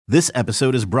This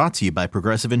episode is brought to you by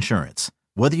Progressive Insurance.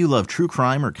 Whether you love true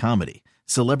crime or comedy,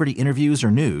 celebrity interviews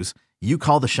or news, you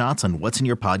call the shots on what's in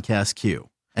your podcast queue.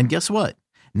 And guess what?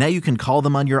 Now you can call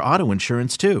them on your auto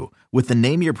insurance too with the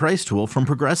Name Your Price tool from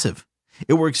Progressive.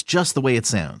 It works just the way it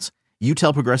sounds. You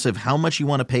tell Progressive how much you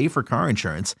want to pay for car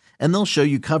insurance, and they'll show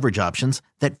you coverage options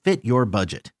that fit your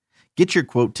budget. Get your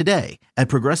quote today at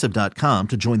Progressive.com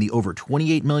to join the over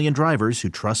 28 million drivers who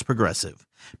trust Progressive.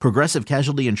 Progressive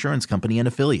Casualty Insurance Company and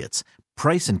Affiliates.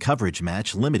 Price and coverage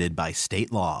match limited by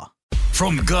state law.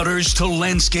 From gutters to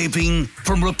landscaping,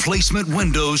 from replacement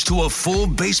windows to a full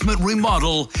basement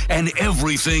remodel, and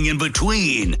everything in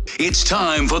between. It's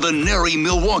time for the NARI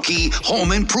Milwaukee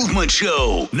Home Improvement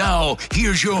Show. Now,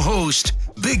 here's your host,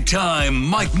 Big Time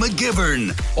Mike McGivern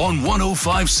on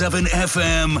 105.7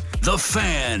 FM, The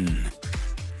Fan.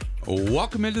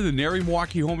 Welcome into the NARI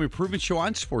Milwaukee Home Improvement Show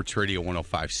on Sports Radio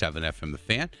 105.7 FM, The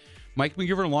Fan. Mike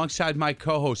McGivern alongside my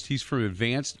co-host. He's from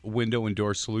Advanced Window and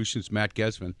Door Solutions, Matt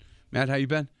Gesman. Matt, how you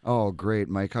been? Oh, great,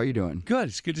 Mike. How you doing? Good.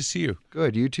 It's good to see you.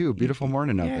 Good. You too. Beautiful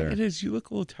morning out there. Yeah, it is. You look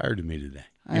a little tired of me today.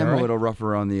 I am a little rough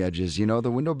around the edges. You know,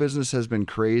 the window business has been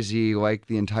crazy, like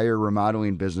the entire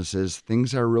remodeling businesses.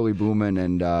 Things are really booming,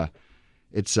 and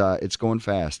it's going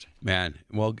fast. Man,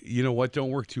 well, you know what?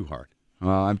 Don't work too hard.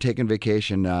 I'm taking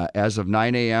vacation. As of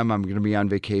 9 a.m., I'm going to be on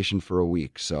vacation for a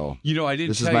week. So, you know, I didn't.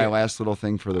 This is my last little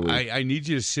thing for the week. I need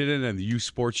you to sit in on the youth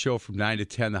sports show from 9 to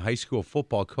 10, the high school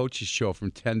football coaches show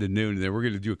from 10 to noon, and then we're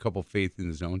going to do a couple Faith in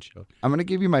the Zone shows. I'm going to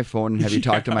give you my phone and have you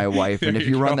talk to my wife, and if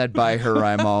you run that by her,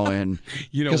 I'm all in.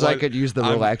 You know, because I could use the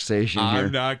relaxation here.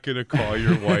 I'm not going to call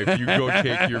your wife. You go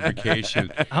take your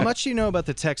vacation. How much do you know about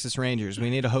the Texas Rangers?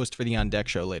 We need a host for the On Deck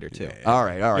show later too. All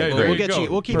right. Yeah,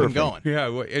 We'll keep him going. Yeah.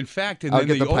 Well, in fact, and I'll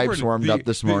then get the pipes warmed up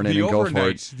this morning and go for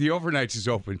it. The overnights is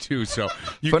open too, so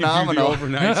you Phenomenal.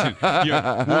 can do the overnights.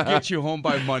 And, we'll get you home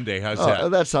by Monday. How's that?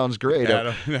 That sounds great. That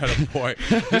a boy.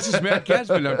 This is Matt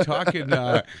Gesman. I'm talking,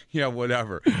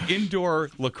 whatever. Indoor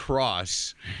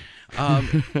lacrosse.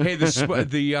 Hey,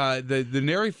 the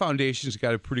NARI Foundation's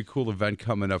got a pretty cool event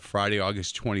coming up Friday,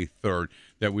 August 23rd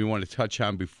that we want to touch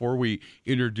on before we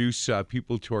introduce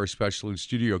people to our special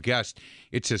in-studio guest.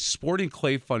 It's a sporting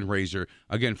clay fundraiser.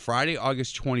 Again, Friday,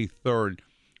 August 23rd,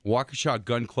 Waukesha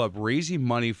Gun Club raising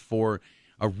money for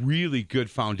a really good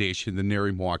foundation, the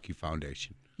NARI Milwaukee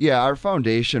Foundation. Yeah, our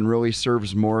foundation really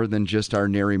serves more than just our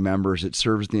NARI members. It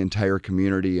serves the entire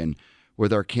community, and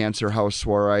with our Cancer House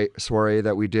soiree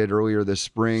that we did earlier this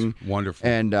spring. It's wonderful.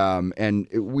 And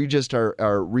we just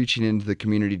are reaching into the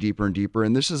community deeper and deeper.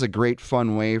 And this is a great,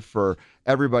 fun way for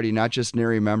everybody, not just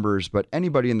NARI members, but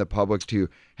anybody in the public to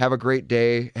have a great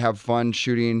day, have fun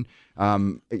shooting,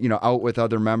 out with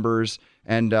other members,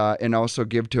 and also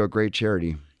give to a great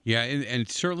charity. Yeah, and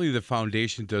certainly the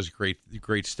foundation does great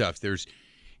stuff.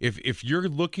 If you're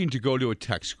looking to go to a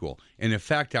tech school, and in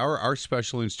fact, our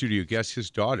special in-studio guest,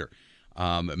 his daughter,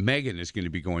 Megan, is going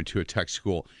to be going to a tech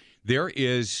school. There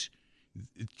is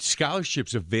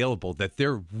scholarships available that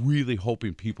they're really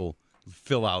hoping people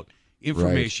fill out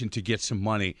information to get some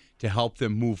money to help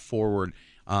them move forward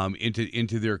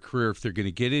into their career if they're going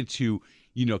to get into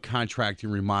contracting,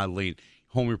 remodeling,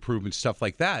 home improvement, stuff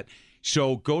like that.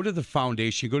 So go to the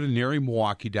foundation, go to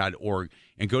narimilwaukee.org,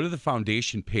 and go to the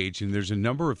foundation page, and there's a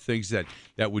number of things that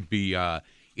would be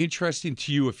interesting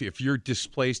to you if you're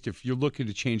displaced, if you're looking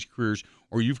to change careers,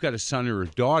 or you've got a son or a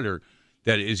daughter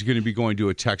that is going to be going to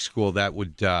a tech school. That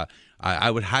would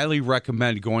I would highly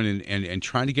recommend going and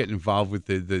trying to get involved with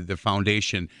the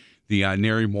foundation, the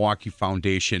NARI Milwaukee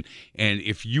Foundation. And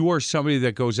if you are somebody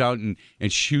that goes out and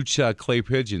shoots clay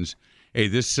pigeons, hey,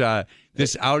 this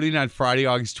outing on Friday,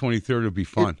 August 23rd will be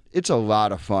fun. It's a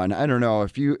lot of fun. I don't know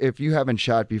if you haven't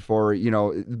shot before.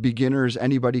 Beginners,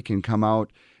 anybody can come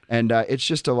out. And it's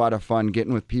just a lot of fun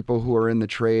getting with people who are in the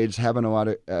trades, having a lot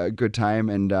of good time,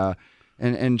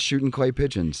 and shooting clay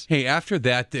pigeons. Hey, after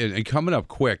that, and coming up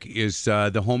quick, is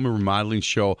the Home and Remodeling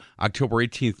Show, October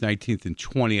 18th, 19th, and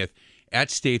 20th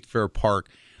at State Fair Park.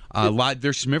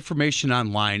 There's some information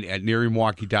online at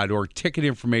narimilwaukee.org. Ticket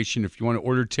information, if you want to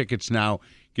order tickets now,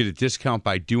 get a discount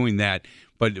by doing that.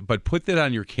 But put that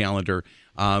on your calendar.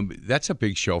 That's a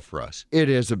big show for us. It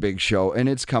is a big show, and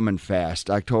it's coming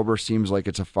fast. October seems like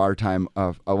it's a far time,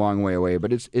 a long way away,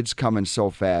 but it's coming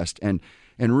so fast. And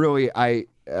really,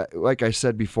 like I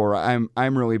said before, I'm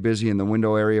really busy in the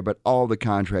window area, but all the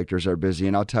contractors are busy.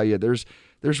 And I'll tell you, there's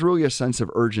really a sense of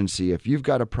urgency. If you've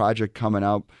got a project coming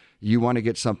up, you want to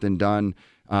get something done,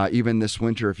 even this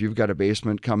winter, if you've got a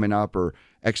basement coming up or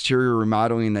exterior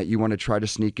remodeling that you want to try to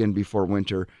sneak in before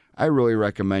winter, I really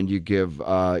recommend you give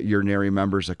your NARI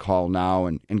members a call now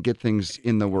and get things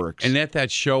in the works. And at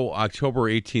that show, October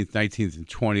 18th, 19th, and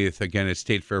 20th, again at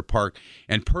State Fair Park.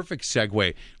 And perfect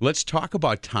segue, let's talk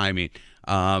about timing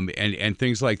and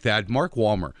things like that. Mark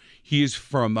Walmer, he is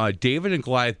from David and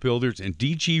Goliath Builders and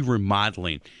DG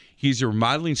Remodeling. He's a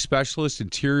remodeling specialist,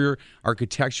 interior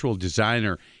architectural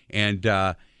designer, and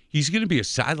he's going to be a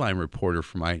sideline reporter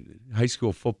for my high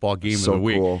school football game of the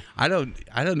week. Cool. I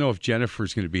don't know if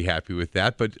Jennifer's going to be happy with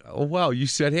that, but oh well, you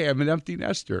said, hey, I'm an empty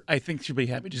nester. I think she'll be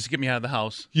happy. Just get me out of the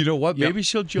house. You know what? Yep. Maybe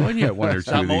she'll join you at one or two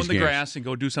Stop of mowing these the games. grass and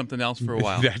go do something else for a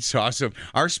while. That's awesome.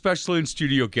 Our special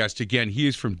in-studio guest, again, he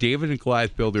is from David and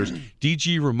Goliath Builders,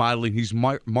 DG Remodeling. He's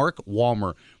Mark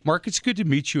Walmer. Mark, it's good to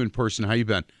meet you in person. How you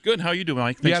been? Good. How you doing,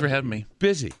 Mike? Thanks for having me.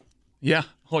 Busy. Yeah.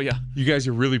 Oh, yeah. You guys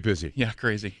are really busy. Yeah,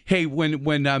 crazy. Hey,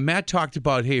 when Matt talked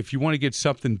about, hey, if you want to get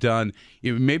something done,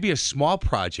 maybe a small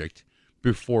project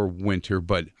before winter,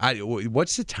 but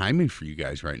what's the timing for you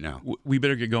guys right now? We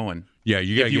better get going. Yeah,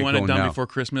 you got to get going now. If you want it done before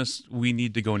Christmas, we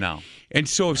need to go now. And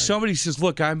so if somebody says,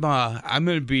 look, I'm going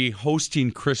to be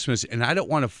hosting Christmas, and I don't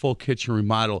want a full kitchen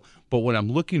remodel, but what I'm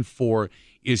looking for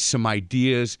is some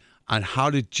ideas on how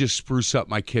to just spruce up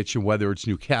my kitchen, whether it's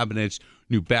new cabinets,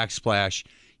 new backsplash,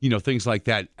 things like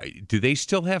that. Do they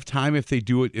still have time if they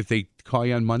do it, if they call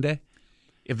you on Monday?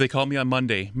 If they call me on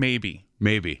Monday, maybe.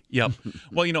 Maybe. Yep.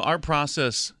 Well, our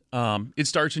process, it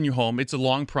starts in your home. It's a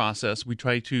long process. We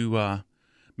try to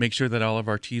make sure that all of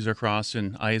our T's are crossed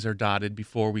and I's are dotted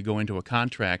before we go into a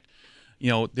contract.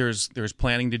 There's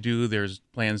planning to do, there's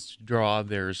plans to draw,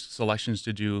 there's selections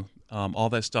to do. All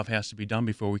that stuff has to be done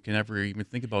before we can ever even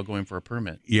think about going for a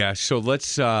permit. Yeah, so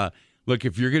let's look,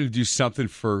 if you're going to do something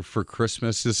for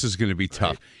Christmas, this is going to be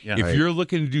tough. Right. Yeah. If you're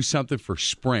looking to do something for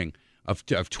spring of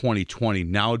 2020,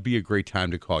 now would be a great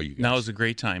time to call you guys. Now is a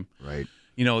great time. Right.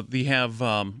 They have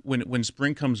when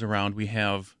spring comes around, we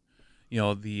have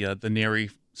the NARI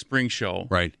spring show.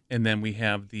 Right. And then we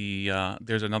have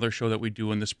there's another show that we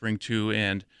do in the spring too,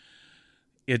 and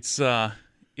it's a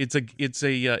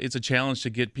challenge to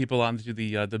get people onto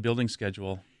the building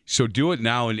schedule. So do it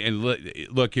now, and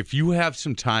look, if you have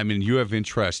some time and you have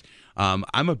interest,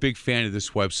 I'm a big fan of this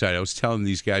website. I was telling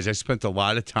these guys, I spent a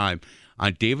lot of time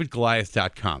on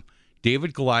davidgoliath.com.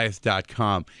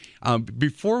 davidgoliath.com.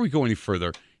 Before we go any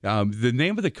further, the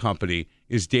name of the company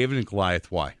is David and Goliath.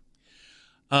 Why?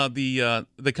 The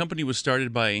company was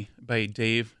started by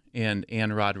Dave and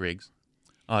Ann Rodrigues.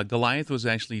 Goliath was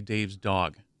actually Dave's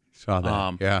dog. Saw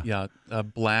that. Yeah,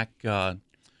 black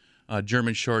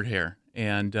German short hair.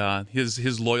 And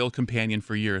his loyal companion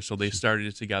for years. So they started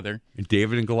it together.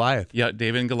 David and Goliath. Yeah,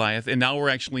 David and Goliath. And now we're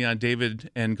actually on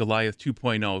David and Goliath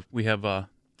 2.0. We have I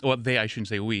shouldn't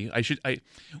say we.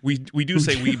 We do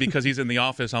say we because he's in the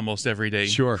office almost every day,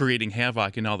 sure, creating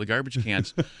havoc in all the garbage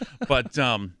cans. But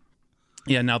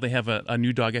now they have a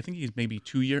new dog. I think he's maybe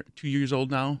 2 years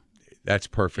old now. That's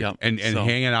perfect. Yep. And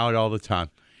hanging out all the time.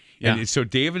 Yeah. And so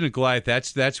David and Goliath,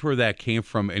 that's where that came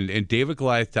from. And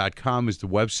davidgoliath.com is the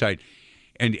website.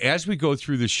 And as we go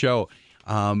through the show,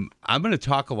 I'm going to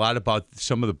talk a lot about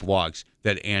some of the blogs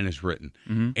that Ann has written.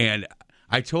 Mm-hmm. And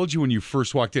I told you when you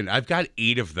first walked in, I've got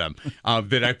 8 of them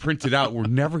that I printed out. We're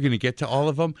never going to get to all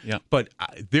of them, but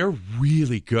they're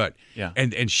really good. Yeah.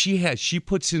 And she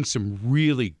puts in some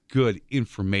really good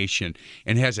information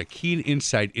and has a keen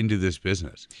insight into this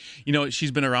business.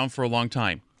 She's been around for a long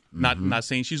time. Not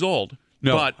saying she's old,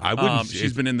 no, but I wouldn't.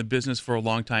 She's been in the business for a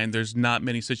long time. There's not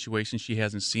many situations she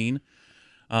hasn't seen.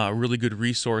 A really good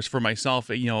resource for myself.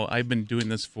 I've been doing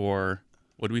this for,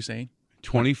 what do we say?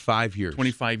 25 years.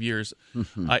 25 years.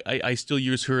 I still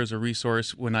use her as a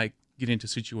resource when I get into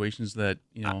situations that,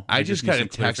 I just got a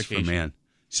text from Ann.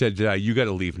 Said, you got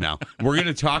to leave now. We're going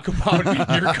to talk about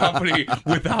your company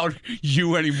without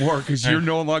you anymore because you're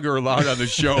no longer allowed on the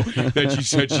show that she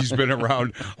said she's been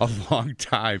around a long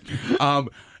time.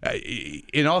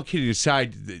 In all kidding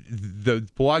aside, the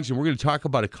blogs, and we're going to talk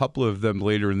about a couple of them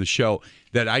later in the show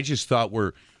that I just thought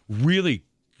were really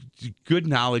good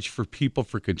knowledge for people,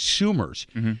 for consumers.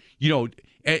 Mm-hmm.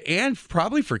 And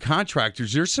probably for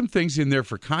contractors. There's some things in there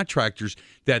for contractors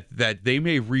that they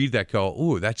may read that go,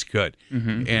 "Ooh, that's good."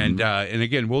 Mm-hmm. And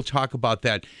again, we'll talk about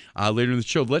that later in the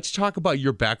show. Let's talk about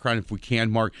your background if we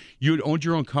can, Mark. You had owned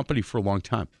your own company for a long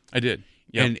time. I did.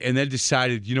 Yep. And then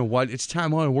decided, you know what, it's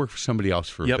time I want to work for somebody else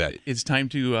for a bit. It's time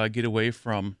to get away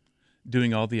from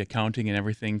doing all the accounting and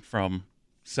everything from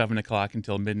 7 o'clock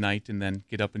until midnight and then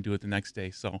get up and do it the next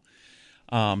day. So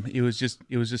it was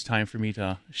just time for me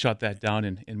to shut that down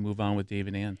and move on with Dave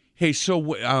and Ann. Hey,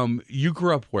 so you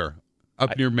grew up where?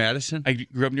 Up near Madison? I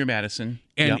grew up near Madison.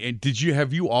 And, Yep. and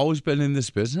have you always been in this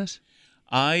business?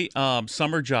 I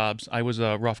summer jobs. I was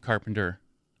a rough carpenter.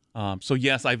 So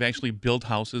yes, I've actually built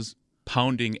houses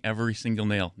pounding every single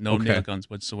nail, no Okay. nail guns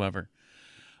whatsoever.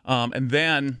 And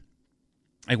then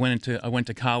I went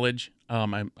to college.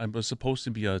 I was supposed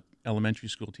to be a elementary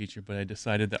school teacher, but I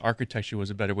decided that architecture was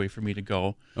a better way for me to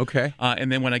go. Okay.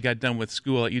 And then when I got done with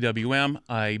school at UWM,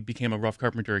 I became a rough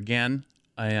carpenter again,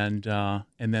 and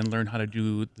then learned how to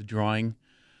do the drawing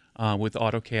with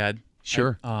AutoCAD.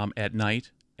 Sure. At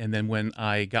night. And then when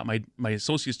I got my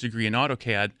associate's degree in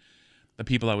AutoCAD, the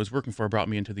people I was working for brought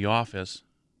me into the office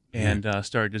and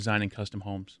started designing custom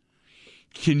homes.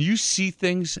 Can you see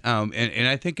things? And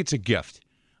I think it's a gift.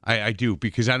 I do,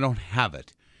 because I don't have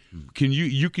it. Can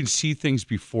you can see things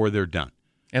before they're done?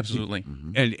 Absolutely.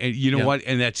 And you know Yeah. what?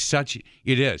 And that's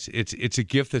it's a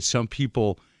gift that some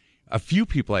people, a few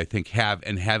people I think have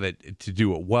it to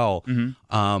do it well.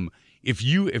 If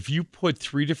you put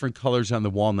 3 different colors on the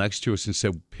wall next to us and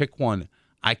said, pick one,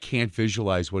 I can't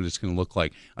visualize what it's going to look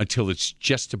like until it's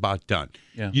just about done.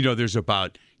 Yeah. You know, there's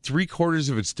about 3/4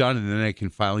 of it's done, and then I can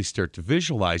finally start to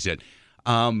visualize it.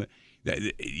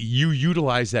 You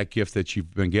utilize that gift that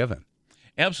you've been given.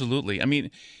 Absolutely. I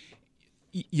mean,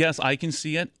 yes, I can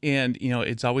see it, and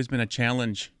it's always been a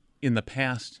challenge in the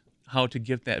past how to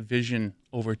get that vision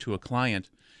over to a client.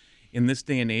 In this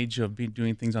day and age of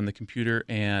doing things on the computer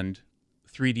and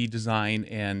 3D design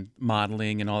and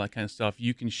modeling and all that kind of stuff,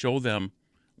 you can show them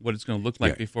what it's going to look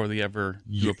like before they ever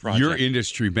do a project. Your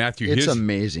industry, Matthew, It's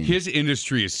amazing. His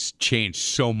industry has changed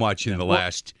so much in the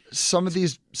last. Some of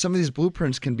these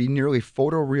blueprints can be nearly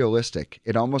photorealistic.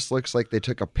 It almost looks like they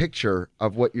took a picture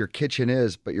of what your kitchen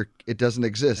is, but it doesn't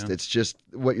exist. Yeah. It's just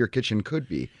what your kitchen could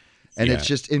be. And Yeah. it's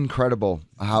just incredible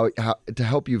how to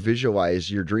help you visualize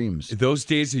your dreams. Those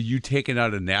days of you taking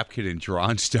out a napkin and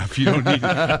drawing stuff, you don't need,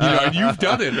 and you've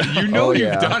done it. You know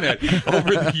you've done it over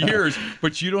the years,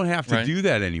 but you don't have to do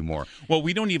that anymore. Well,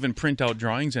 we don't even print out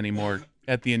drawings anymore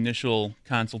at the initial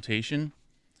consultation.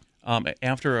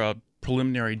 After a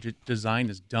preliminary design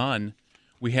is done,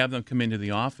 we have them come into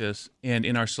the office, and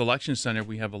in our selection center,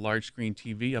 we have a large screen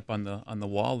TV up on the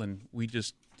wall, and we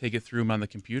just take it through them on the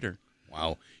computer.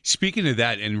 Wow. Speaking of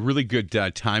that, and really good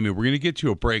timing, we're going to get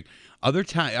to a break. Other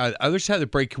side of the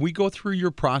break, can we go through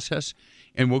your process?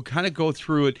 And we'll kind of go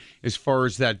through it as far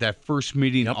as that first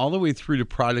meeting, all the way through to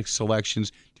product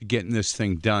selections to getting this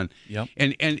thing done. Yep.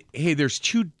 And hey, there's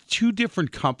two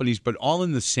different companies, but all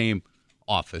in the same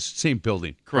office, same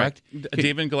building. Correct?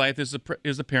 David and Goliath is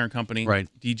the parent company. Right.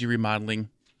 DG Remodeling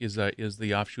is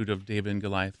the offshoot of David and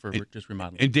Goliath for just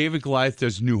remodeling. And David Goliath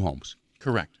does new homes.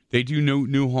 Correct. They do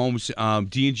new homes.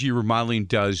 D&G Remodeling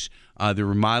does the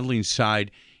remodeling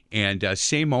side, and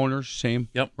same owners, same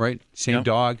right, same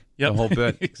dog, the whole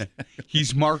bit. Exactly.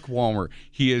 He's Mark Walmer.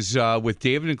 He is with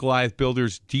David and Goliath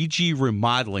Builders, DG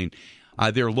Remodeling.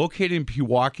 They're located in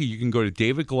Milwaukee. You can go to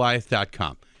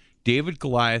davidgoliath.com.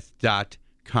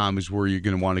 davidgoliath.com is where you're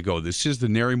going to want to go. This is the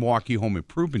NARI Milwaukee Home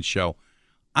Improvement Show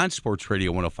on Sports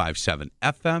Radio 105.7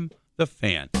 FM, The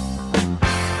Fan.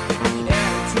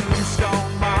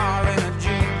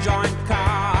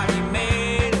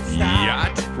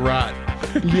 Yacht Rod.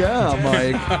 Yeah,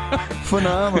 Mike.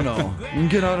 Phenomenal. You can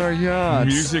get on our yachts.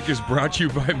 Music is brought to you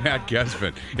by Matt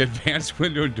Gesvin, Advanced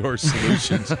Window and Door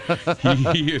Solutions.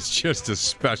 He is just a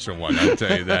special one, I'll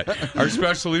tell you that. Our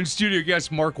special in-studio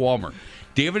guest, Mark Walmer,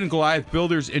 David and Goliath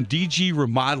Builders and DG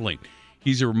Remodeling.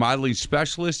 He's a remodeling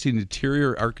specialist and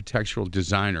interior architectural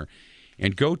designer.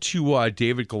 And go to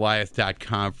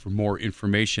davidgoliath.com for more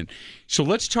information. So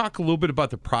let's talk a little bit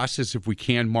about the process if we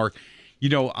can, Mark.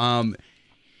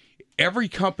 Every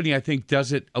company, I think,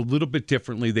 does it a little bit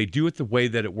differently. They do it the way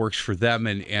that it works for them.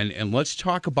 And let's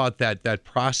talk about that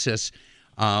process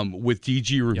with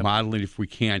DG Remodeling if we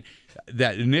can.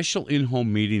 That initial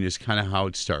in-home meeting is kind of how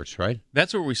it starts, right?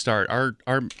 That's where we start.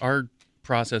 Our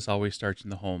process always starts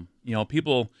in the home.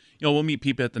 People, we'll meet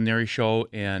people at the NARI show,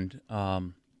 and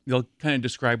they'll kind of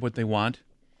describe what they want.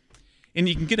 And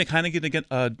you can get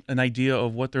an idea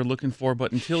of what they're looking for,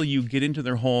 but until you get into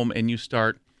their home and you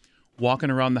start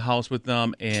walking around the house with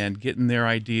them and getting their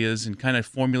ideas and kind of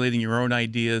formulating your own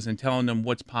ideas and telling them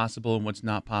what's possible and what's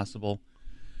not possible,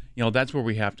 that's where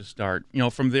we have to start.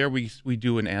 From there we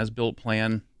do an as-built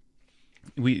plan.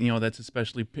 That's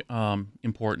especially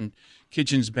important.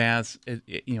 Kitchens, baths,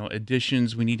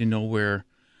 additions. We need to know where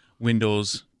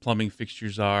windows, plumbing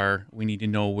fixtures are. We need to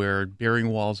know where bearing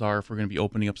walls are if we're going to be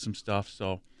opening up some stuff.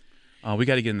 So we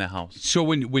got to get in the house. So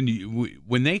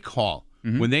when they call,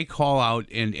 when they call out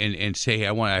and say, hey,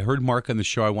 I heard Mark on the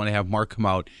show, I want to have Mark come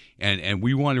out and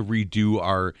we want to redo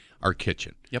our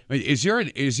kitchen. Yep. Is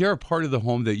there a part of the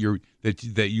home that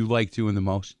you like doing the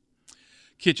most?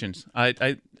 Kitchens.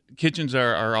 Kitchens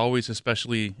are always,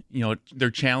 especially, they're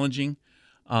challenging.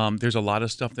 There's a lot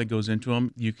of stuff that goes into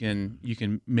them. You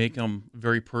can make them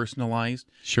very personalized.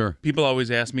 Sure. People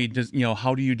always ask me,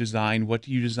 how do you design? What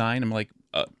do you design? I'm like,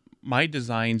 my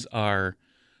designs are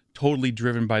totally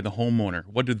driven by the homeowner.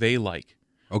 What do they like?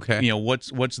 Okay.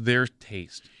 What's their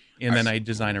taste, and then I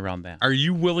design around that. Are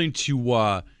you willing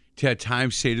to at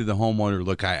times say to the homeowner,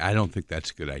 look, I don't think that's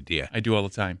a good idea? I do all the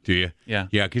time. Do you? Yeah.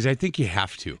 Yeah, because I think you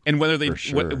have to. And whether they For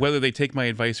sure. whether they take my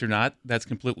advice or not, that's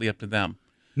completely up to them.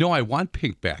 No, I want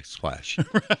pink backsplash.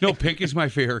 Right. No, pink is my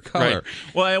favorite color. Right.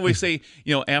 Well, I always say,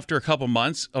 after a couple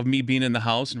months of me being in the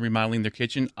house and remodeling their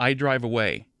kitchen, I drive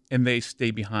away and they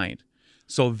stay behind.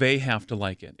 So they have to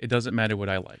like it. It doesn't matter what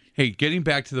I like. Hey, getting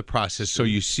back to the process. So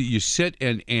you sit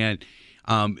and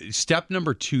step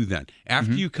number 2 then.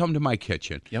 After you come to my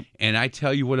kitchen and I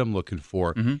tell you what I'm looking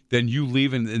for, then you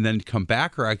leave and then come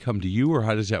back, or I come to you, or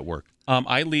how does that work?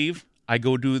 I leave. I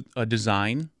go do a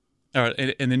design, or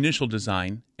an initial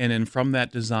design, and then from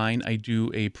that design, I do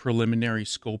a preliminary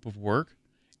scope of work,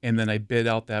 and then I bid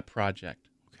out that project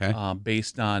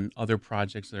based on other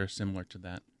projects that are similar to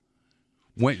that.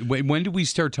 When do we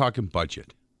start talking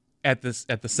budget? At the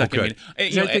second meeting.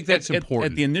 I think that's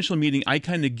important. At the initial meeting, I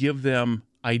kind of give them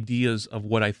ideas of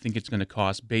what I think it's going to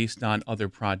cost based on other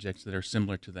projects that are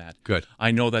similar to that. Good.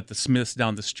 I know that the Smiths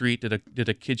down the street did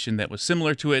a kitchen that was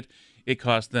similar to it. It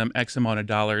cost them X amount of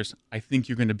dollars. I think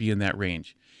you're going to be in that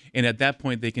range. And at that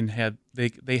point, they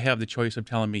have the choice of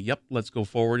telling me, "Yep, let's go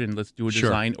forward and let's do a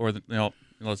design," or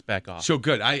let's back off. So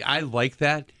good. I like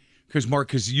that because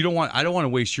Mark, I don't want to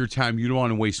waste your time. You don't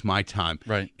want to waste my time.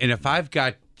 Right. And if I've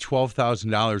got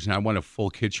 $12,000 and I want a full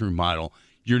kitchen remodel,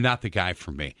 you're not the guy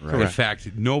for me. Right. In fact,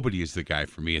 nobody is the guy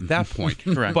for me at that point.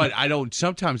 Correct. But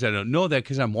sometimes I don't know that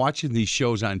because I'm watching these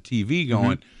shows on TV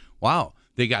going, wow,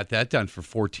 they got that done for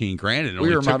 $14,000. And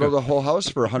We remodeled the whole house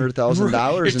for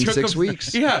 $100,000 in 6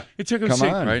 weeks. Yeah, it took them Come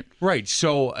 6 on. Right.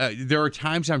 So there are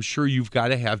times I'm sure you've got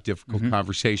to have difficult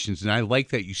conversations, and I like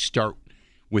that you start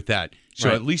with that. So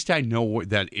at least I know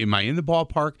that, am I in the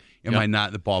ballpark? Am I not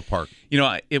in the ballpark?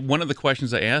 One of the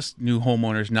questions I ask new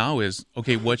homeowners now is,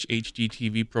 okay, which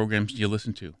HGTV programs do you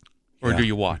listen to or do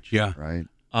you watch? Yeah. Right.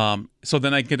 So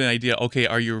then I get an idea, okay,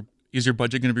 is your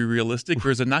budget going to be realistic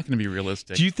or is it not going to be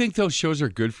realistic? Do you think those shows are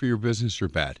good for your business or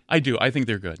bad? I do. I think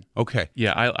they're good. Okay.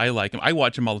 Yeah, I like them. I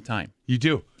watch them all the time. You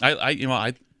do?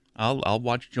 I'll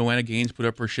watch Joanna Gaines put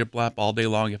up her shiplap all day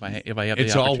long if I have the opportunity.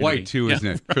 It's all white too, isn't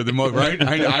it? For the most, right?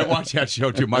 I watch that show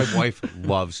too. My wife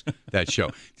loves that show.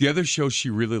 The other show she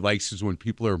really likes is when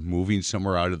people are moving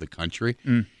somewhere out of the country.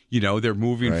 They're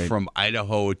moving from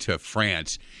Idaho to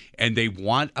France, and they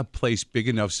want a place big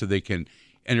enough so they can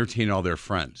entertain all their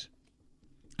friends.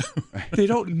 They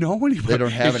don't know anybody. They don't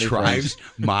have it any drives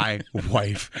friends. my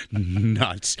wife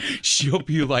nuts. She'll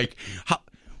be like,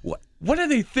 what are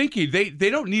they thinking? They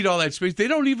don't need all that space. They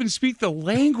don't even speak the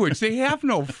language. They have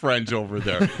no friends over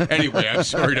there. Anyway, I'm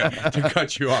sorry to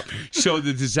cut you off. So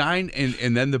the design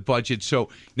and then the budget. So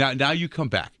now you come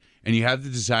back and you have the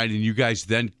design, and you guys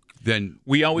then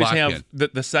we always lock have in.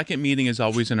 the second meeting is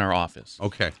always in our office.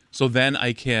 Okay. So then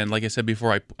I can, like I said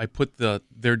before, I put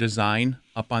their design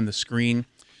up on the screen.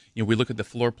 We look at the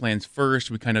floor plans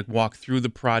first. We kind of walk through the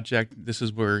project. This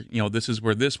is where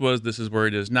this was. This is where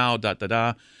it is now.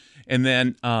 And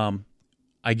then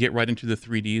I get right into the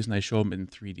 3Ds and I show them in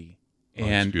 3D.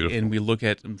 And we look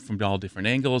at them from all different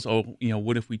angles.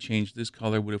 What if we change this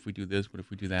color? What if we do this? What if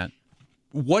we do that?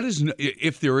 What is,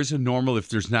 if there is a normal, if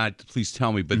there's not, please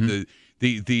tell me, but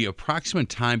the approximate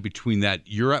time between that,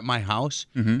 you're at my house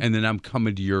and then I'm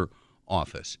coming to your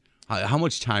office. How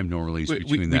much time normally is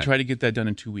between that? We try to get that done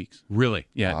in 2 weeks. Really?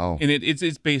 Yeah. Wow. And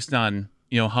it's based on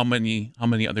how many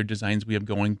other designs we have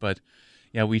going, but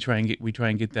yeah, we try and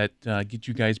get that get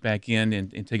you guys back in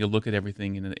and take a look at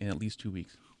everything in at least 2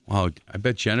 weeks. Wow, I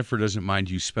bet Jennifer doesn't mind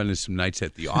you spending some nights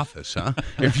at the office, huh?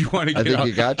 If you want to get I think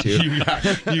you got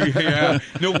to. Yeah.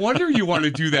 No wonder you want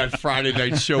to do that Friday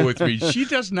night show with me. She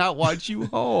does not want you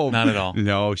home. Not at all.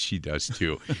 No, she does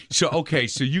too. So, okay,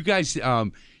 so you guys,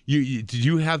 did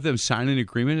you have them sign an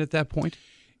agreement at that point?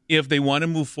 If they want to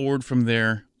move forward from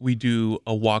there, we do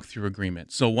a walkthrough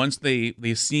agreement. So once they've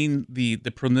seen the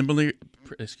preliminary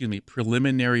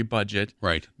budget,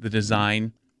 right, the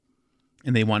design,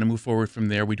 and they want to move forward from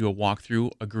there, we do a walkthrough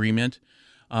agreement.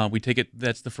 We take it.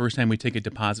 That's the first time we take a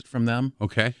deposit from them.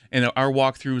 Okay. And our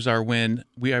walkthroughs are when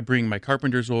I bring my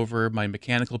carpenters over, my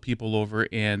mechanical people over,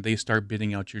 and they start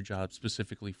bidding out your job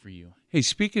specifically for you. Hey,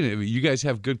 speaking of, you guys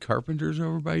have good carpenters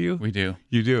over by you? We do.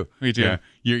 You do. We do. Yeah.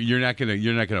 You're not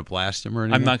gonna blast them or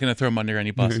anything. I'm not going to throw them under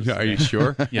any buses. Are you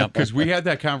sure? Yeah. Because we had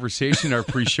that conversation in our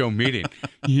pre-show meeting.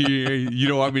 You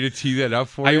don't want me to tee that up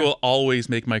for I you? will always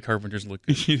make my carpenters look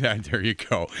good. Yeah, there you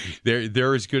go.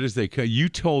 They're as good as they can. You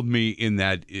told me in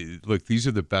that, look, these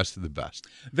are the best of the best.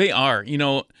 They are.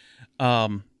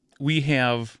 We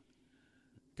have,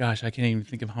 gosh, I can't even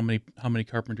think of how many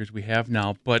carpenters we have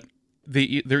now, but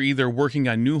they're either working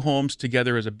on new homes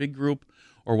together as a big group,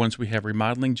 or once we have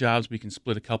remodeling jobs, we can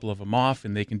split a couple of them off,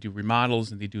 and they can do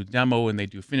remodels, and they do demo, and they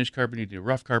do finished carpentry, they do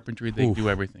rough carpentry, they do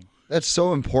everything. That's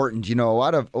so important. A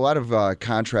lot of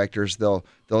contractors, they'll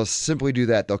simply do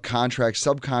that. They'll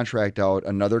subcontract out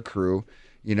another crew.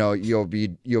 You'll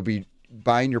be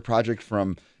buying your project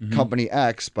from company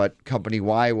X, but company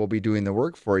Y will be doing the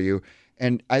work for you.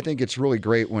 And I think it's really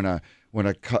great when a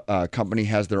company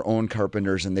has their own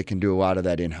carpenters and they can do a lot of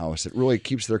that in-house. It really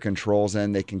keeps their controls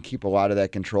in. They can keep a lot of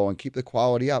that control and keep the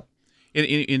quality up.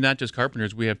 And not just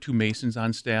carpenters, we have 2 masons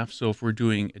on staff. So if we're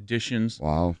doing additions,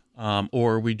 wow,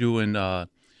 or we're doing a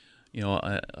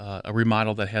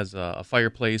remodel that has a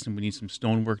fireplace and we need some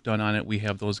stonework done on it, we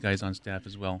have those guys on staff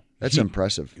as well. That's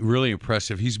impressive. Really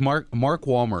impressive. He's Mark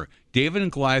Walmer, David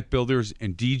and Goliath Builders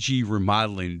and DG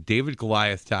Remodeling,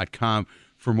 davidgoliath.com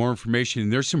for more information.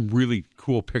 And there's some really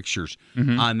cool pictures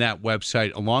on that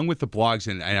website, along with the blogs.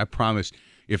 And I promise,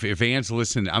 if Ann's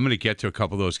listening, I'm going to get to a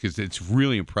couple of those because it's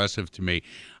really impressive to me.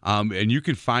 And you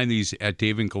can find these at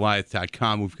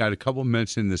davidgoliath.com. We've got a couple of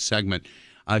minutes in this segment.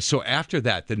 So after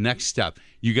that, the next step,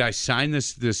 you guys sign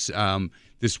this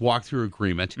walkthrough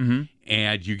agreement,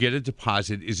 and you get a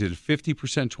deposit. Is it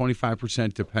 50%,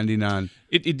 25%, depending on?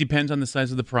 It depends on the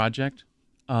size of the project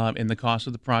and the cost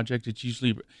of the project. It's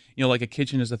usually, like a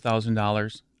kitchen is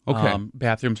 $1,000. Okay.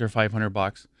 Bathrooms are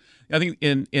 $500. I think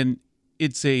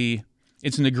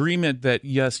it's an agreement that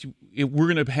yes,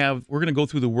 we're going to go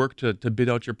through the work to bid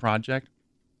out your project.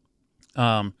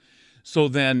 So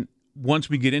then, once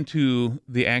we get into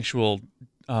the actual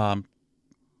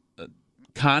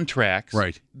contracts,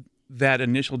 right, that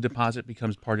initial deposit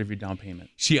becomes part of your down payment.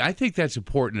 See, I think that's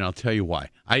important, and I'll tell you why.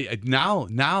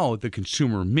 Now the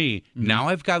consumer, me, now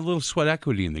I've got a little sweat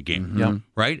equity in the game. Yep.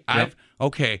 Right? Yep.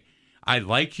 I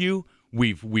like you.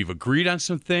 We've agreed on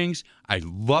some things. I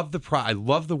love I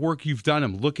love the work you've done.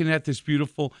 I'm looking at this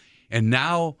beautiful, and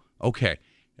now,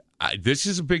 this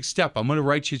is a big step. I'm going to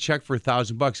write you a check for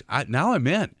 $1,000. Now I'm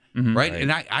in. Right?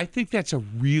 And I think that's a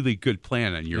really good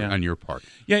plan on your part.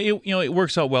 Yeah, it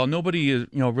works out well. Nobody is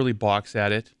really balks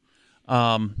at it.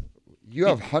 You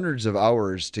have hundreds of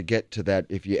hours to get to that.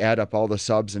 If you add up all the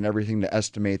subs and everything to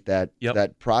estimate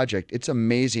that project, it's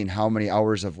amazing how many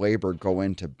hours of labor go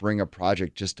in to bring a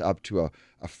project just up to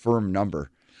a firm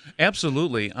number.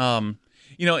 Absolutely. And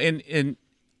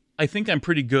I think I'm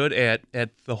pretty good at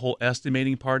the whole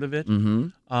estimating part of it.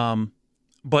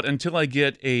 But until I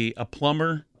get a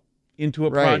plumber into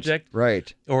a project,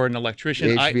 right, or an electrician,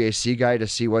 the HVAC guy to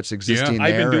see what's existing there.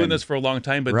 I've been doing this for a long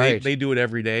time, but they do it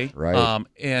every day, right?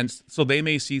 And so they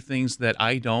may see things that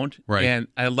I don't, right? And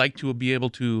I like to be able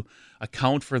to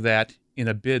account for that in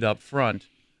a bid up front.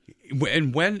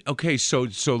 And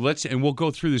so let's, and we'll go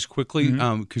through this quickly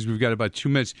because we've got about 2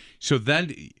 minutes. So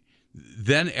then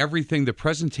everything, the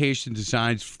presentation,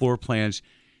 designs, floor plans.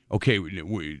 Okay,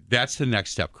 that's the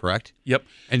next step, correct? Yep.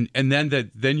 And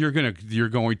then you're going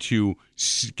to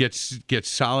get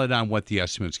solid on what the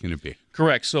estimate's going to be.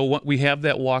 Correct. So we have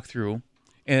that walkthrough,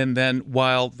 and then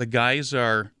while the guys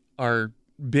are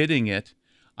bidding it,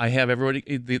 I have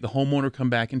everybody, the homeowner, come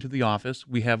back into the office.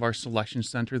 We have our selection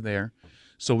center there,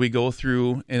 so we go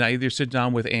through, and I either sit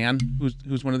down with Ann,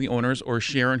 who's one of the owners, or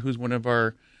Sharon, who's one of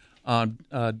our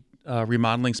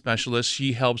remodeling specialist.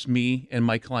 She helps me and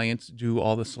my clients do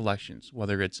all the selections,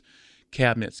 whether it's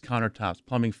cabinets, countertops,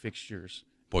 plumbing fixtures.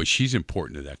 Boy, she's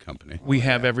important to that company. We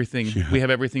have everything. Yeah. We have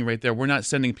everything right there. We're not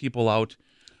sending people out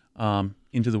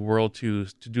into the world to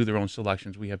do their own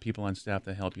selections. We have people on staff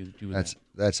that help you do that.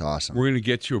 That's awesome. We're going to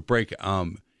get to a break.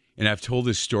 And I've told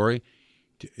this story.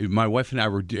 My wife and I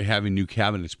were having new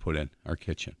cabinets put in our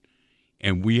kitchen,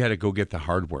 and we had to go get the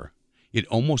hardware. It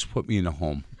almost put me in a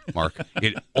home, Mark.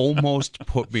 It almost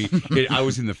put me. I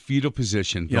was in the fetal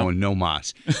position going, no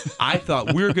mas. I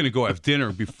thought we were going to go have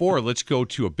dinner before. Let's go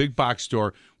to a big box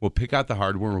store. We'll pick out the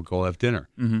hardware. We'll go have dinner.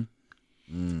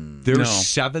 There's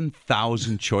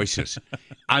 7,000 choices.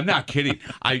 I'm not kidding.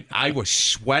 I was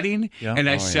sweating, and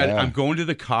I said, I'm going to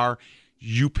the car.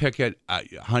 you pick it,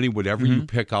 honey. Whatever you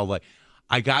pick, I'll like.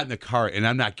 I got in the car, and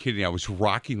I'm not kidding. I was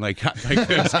rocking like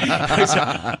this.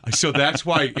 So that's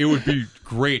why it would be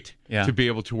great to be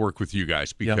able to work with you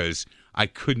guys, because I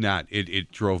could not.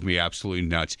 It drove me absolutely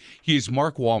nuts. He is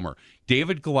Mark Walmer,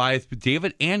 David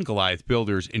and Goliath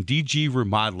Builders and DG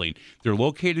Remodeling. They're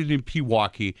located in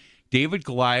Pewaukee.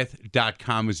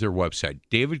 DavidGoliath.com is their website.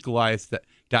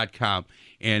 DavidGoliath.com.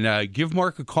 And give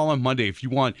Mark a call on Monday if you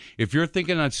want. If you're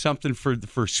thinking on something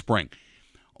for spring.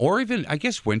 Or even, I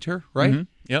guess, winter, right? Mm-hmm.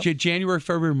 Yep. January,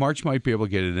 February, March might be able to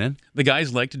get it in. The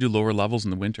guys like to do lower levels in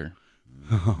the winter.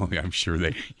 Oh, yeah, I'm sure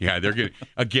they're going to.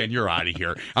 Again, you're out of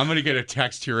here. I'm going to get a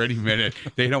text here any minute.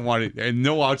 They don't want it. And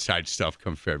no outside stuff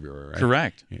come February, right?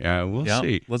 Correct. Yeah, we'll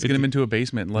see. Let's get them into a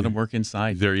basement and let them work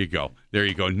inside. There you go.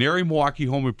 NARI Milwaukee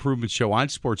Home Improvement Show on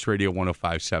Sports Radio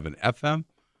 105.7 FM,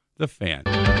 The Fan.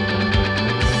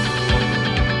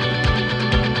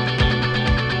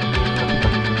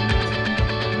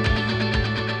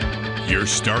 Your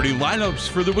starting lineups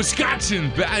for the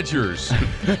Wisconsin Badgers.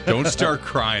 Don't start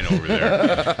crying over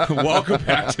there. Welcome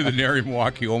back to the NARI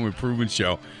Milwaukee Home Improvement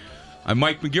Show. I'm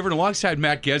Mike McGivern alongside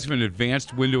Matt Gesman,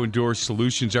 Advanced Window and Door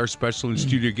Solutions, our special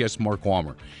in-studio guest, Mark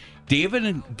Walmer. David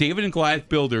and Goliath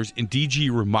Builders and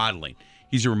DG Remodeling.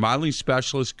 He's a remodeling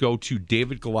specialist. Go to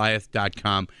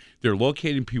davidgoliath.com. They're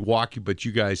located in Pewaukee, but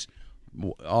you guys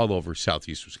all over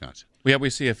southeast Wisconsin. We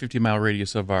see a 50-mile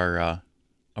radius of our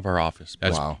office.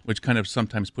 Wow. Which kind of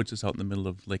sometimes puts us out in the middle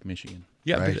of Lake Michigan.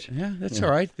 Yeah, right. That's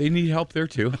all right. They need help there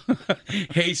too.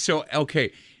 Hey, so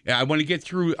okay, I want to get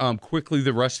through quickly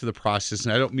the rest of the process,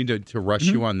 and I don't mean to rush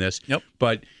you on this. Yep.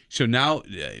 But so now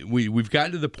we've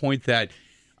gotten to the point that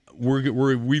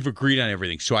we've agreed on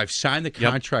everything. So I've signed the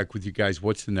contract with you guys.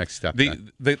 What's the next step?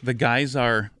 The guys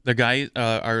our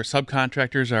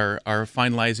subcontractors are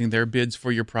finalizing their bids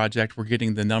for your project. We're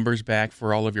getting the numbers back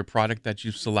for all of your product that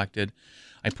you've selected.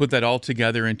 I put that all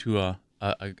together into a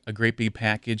great big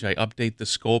package. I update the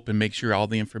scope and make sure all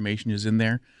the information is in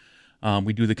there.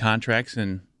 We do the contracts,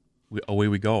 and away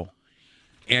we go.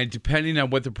 And depending on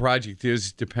what the project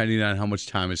is, depending on how much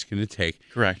time it's going to take.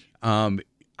 Correct. Are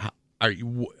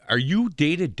you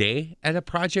day to day at a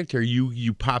project? Or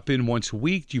you pop in once a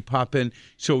week? Do you pop in?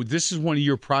 So this is one of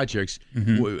your projects.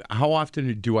 Mm-hmm. How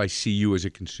often do I see you as a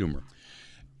consumer?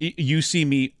 You see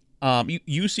me.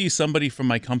 You see somebody from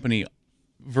my company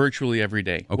virtually every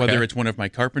day. Okay. Whether it's one of my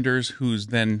carpenters who's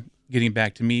then getting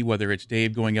back to me, whether it's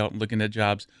Dave going out and looking at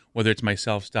jobs, whether it's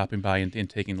myself stopping by and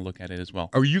taking a look at it as well.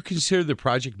 Are you considered the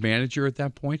project manager at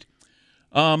that point?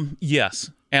 Yes,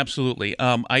 absolutely.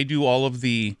 I do all of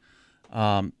the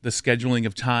scheduling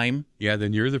of time. Yeah,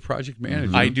 then you're the project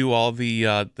manager. I do all the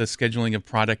scheduling of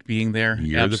product being there.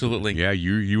 Absolutely.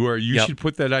 You are. You should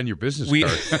put that on your business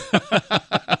card.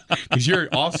 Because you're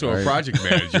also a project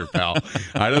manager, pal.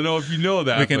 I don't know if you know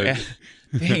that.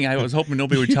 Dang, I was hoping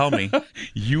nobody would tell me.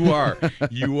 You are,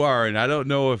 and I don't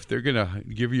know if they're gonna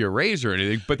give you a raise or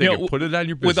anything, but they can put it on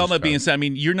your business With all that card. being said, I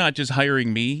mean, you're not just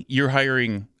hiring me; you're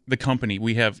hiring the company.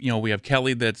 We have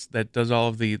Kelly that does all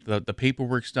of the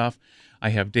paperwork stuff. I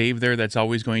have Dave there that's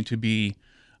always going to be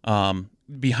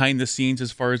behind the scenes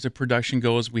as far as the production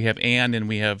goes. We have Ann and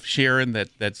we have Sharon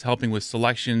that's helping with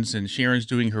selections, and Sharon's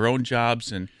doing her own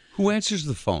jobs. And who answers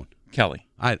the phone? Kelly.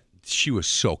 She was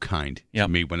so kind to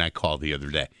me when I called the other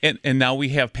day. And now we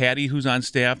have Patty who's on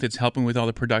staff that's helping with all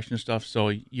the production stuff. So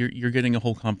you're getting a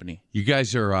whole company. You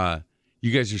guys are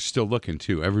still looking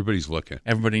too. Everybody's looking.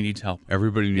 Everybody needs help.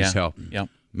 Everybody needs help. Yep.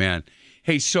 Man.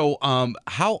 Hey, so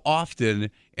how often,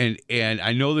 and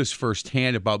I know this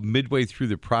firsthand, about midway through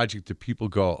the project, do people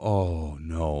go, "Oh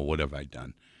no, what have I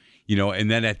done?"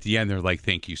 And then at the end they're like,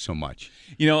 "Thank you so much."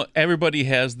 Everybody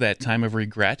has that time of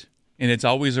regret. And it's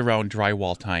always around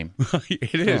drywall time.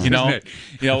 It is, isn't it?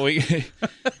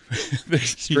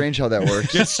 Strange how that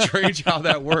works. It's strange how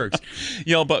that works.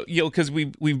 But because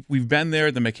we've been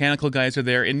there, the mechanical guys are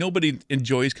there, and nobody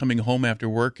enjoys coming home after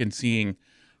work and seeing,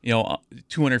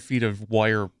 200 feet of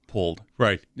wire pulled.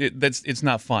 Right. It's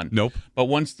not fun. Nope. But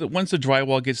once the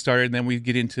drywall gets started, then we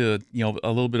get into a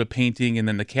little bit of painting, and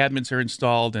then the cabinets are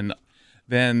installed, and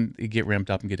then you get ramped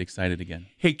up and get excited again.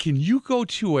 Hey, can you go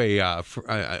to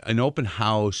an open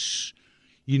house?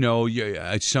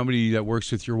 Somebody that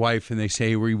works with your wife, and they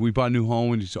say, we bought a new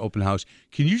home and it's an open house.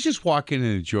 Can you just walk in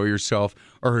and enjoy yourself,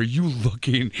 or are you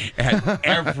looking at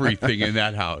everything in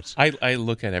that house? I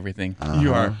look at everything. Uh-huh.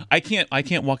 You are. I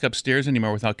can't walk upstairs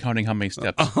anymore without counting how many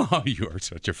steps. Oh, you are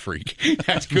such a freak.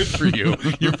 That's good for you.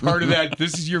 You're part of that.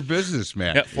 This is your business,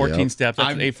 man. Yeah, 14 steps.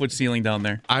 That's an 8-foot ceiling down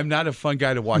there. I'm not a fun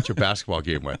guy to watch a basketball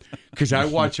game with, because I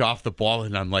watch off the ball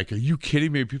and I'm like, are you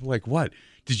kidding me? People are like, what?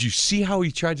 Did you see how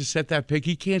he tried to set that pick?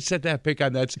 He can't set that pick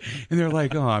on that. And they're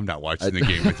like, oh, I'm not watching the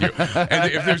game with you.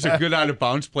 And if there's a good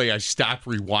out-of-bounds play, I stop,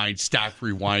 rewind,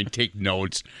 take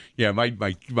notes. Yeah,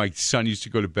 my son used to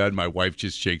go to bed. My wife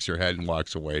just shakes her head and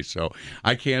walks away. So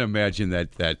I can't imagine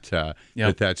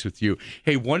that's with you.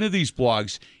 Hey, one of these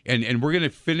blogs, and we're going to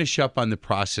finish up on the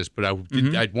process, but I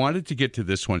wanted to get to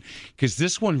this one because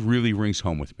this one really rings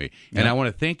home with me. And I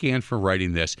want to thank Ann for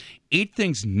writing this. 8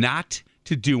 things not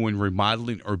to do when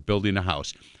remodeling or building a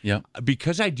house. Yeah.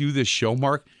 Because I do this show,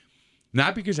 Mark,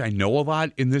 not because I know a lot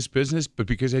in this business, but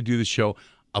because I do the show,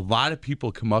 a lot of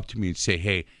people come up to me and say,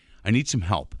 hey, I need some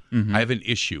help. I have an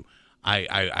issue.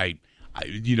 I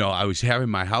was having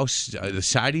my house, the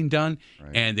siding done,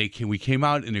 and we came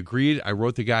out and agreed. I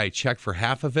wrote the guy a check for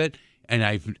half of it, and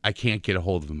I can't get a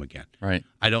hold of him again. Right.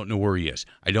 I don't know where he is.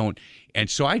 And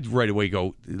so I right away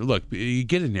go, look, you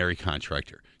get a NARI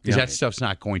contractor because that stuff's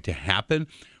not going to happen.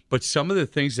 But some of the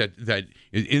things that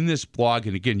in this blog,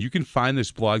 and again, you can find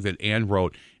this blog that Ann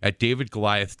wrote at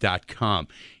davidgoliath.com.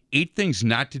 8 things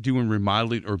not to do in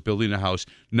remodeling or building a house.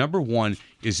 Number 1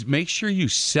 is make sure you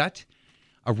set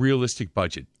a realistic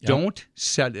budget. Yep. Don't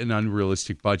set an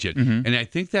unrealistic budget. And I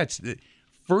think that's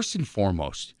first and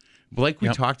foremost. Like we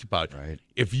talked about,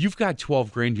 if you've got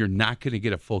 $12,000, you're not going to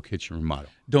get a full kitchen remodel.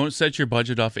 Don't set your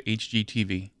budget off of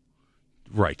HGTV.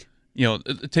 Right.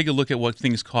 Take a look at what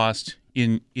things cost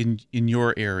in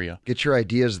your area. Get your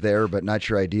ideas there, but not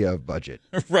your idea of budget.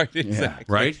 Right. Exactly. Yeah.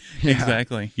 Right. Yeah.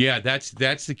 Exactly. Yeah. That's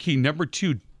the key. Number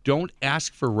 2, don't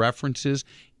ask for references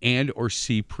and or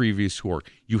see previous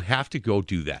work. You have to go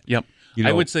do that. Yep.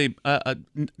 I would say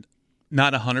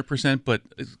not 100%, but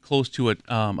close to it.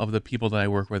 Of the people that I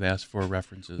work with, ask for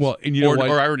references. Well, and you know what?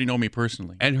 Or already know me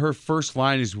personally. And her first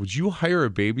line is, "Would you hire a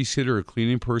babysitter, a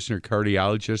cleaning person, or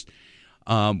cardiologist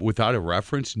without a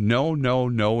reference?" No, no,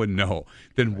 no, and no.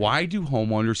 Then why do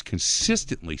homeowners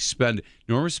consistently spend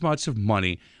enormous amounts of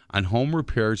money on home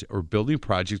repairs or building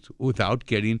projects without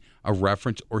getting a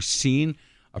reference or seeing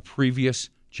a previous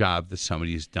job that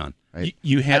somebody has done? Right.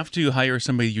 You have to hire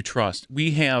somebody you trust.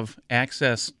 We have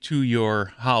access to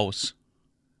your house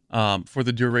for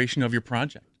the duration of your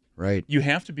project. Right. You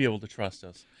have to be able to trust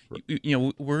us.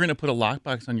 We're going to put a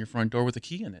lockbox on your front door with a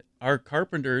key in it. Our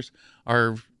carpenters,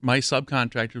 my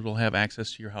subcontractors will have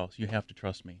access to your house. You have to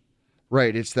trust me.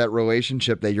 Right. It's that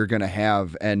relationship that you're going to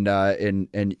have, and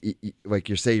like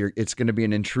you say, it's going to be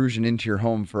an intrusion into your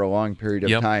home for a long period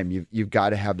of time. You've got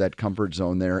to have that comfort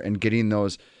zone there, and getting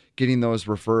those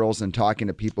referrals and talking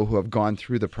to people who have gone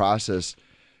through the process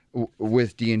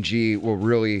with D&G will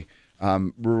really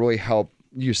help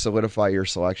you solidify your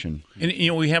selection.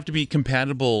 And we have to be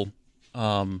compatible. We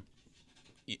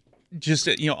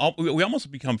almost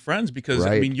become friends because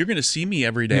you're going to see me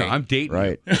every day. No, I'm dating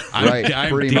you. I'm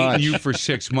Pretty dating much. you for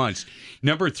 6 months.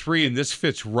 Number 3, and this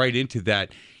fits right into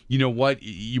that. You know what?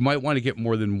 You might want to get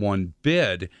more than one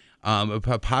bid. A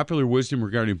popular wisdom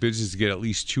regarding bids is to get at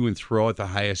least 2 and throw at the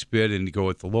highest bid and go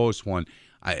with the lowest one.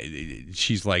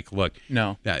 She's like, look,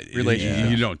 no,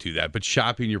 you don't do that. But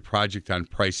shopping your project on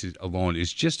prices alone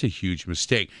is just a huge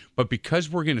mistake. But because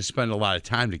we're going to spend a lot of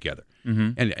time together,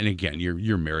 and again,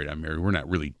 you're married, I'm married. We're not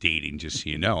really dating, just so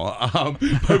you know.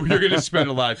 But we're going to spend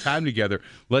a lot of time together.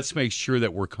 Let's make sure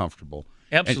that we're comfortable.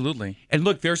 Absolutely. And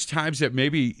look, there's times that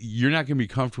maybe you're not going to be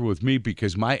comfortable with me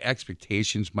because my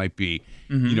expectations might be,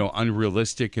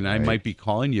 unrealistic, and I might be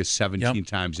calling you 17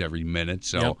 times every minute.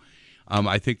 So.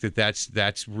 I think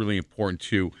that's really important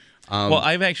too. Well,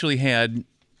 I've actually had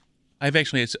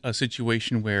a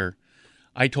situation where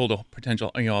I told a potential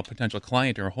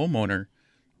client or a homeowner,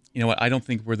 I don't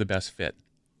think we're the best fit.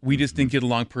 We just didn't get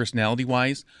along personality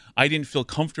wise. I didn't feel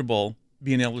comfortable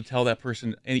being able to tell that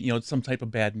person, some type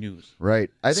of bad news. Right.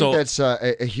 I think that's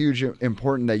a huge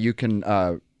important that you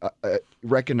can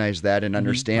recognize that and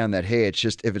understand that. Hey, it's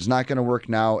just if it's not going to work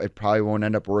now, it probably won't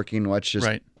end up working. Let's just.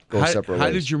 How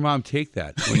did your mom take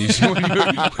that? When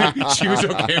she was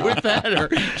okay with that, or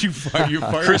you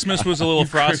fired? Christmas was a little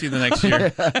frosty the next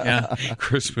year. Yeah,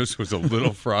 Christmas was a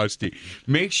little frosty.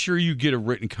 Make sure you get a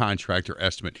written contract or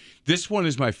estimate. This one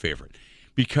is my favorite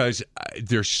because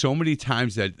there's so many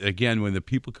times that, again, when the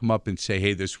people come up and say,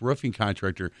 "Hey, this roofing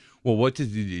contractor, well, do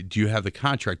you have the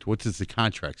contract? What does the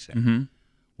contract say?"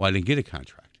 Well, I didn't get a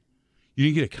contract. You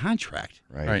didn't get a contract.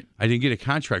 Right. I didn't get a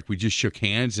contract. We just shook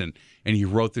hands, and he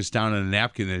wrote this down on a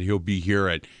napkin that he'll be here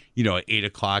at 8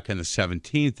 o'clock on the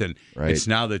 17th, and it's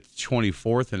now the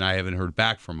 24th, and I haven't heard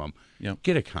back from him.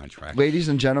 Get a contract. Ladies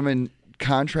and gentlemen,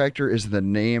 contractor is the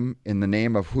name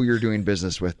of who you're doing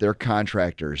business with. They're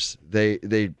contractors.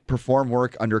 They perform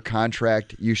work under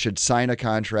contract. You should sign a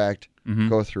contract.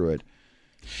 Go through it.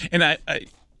 And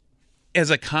as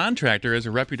a contractor, as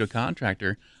a reputable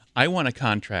contractor, I want a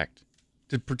contract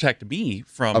to protect me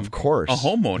from, of course, a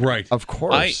homeowner. Right. Of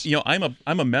course. Mm-hmm.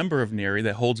 I'm a member of NARI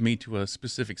that holds me to a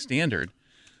specific standard.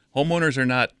 Homeowners are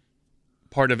not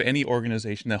part of any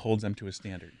organization that holds them to a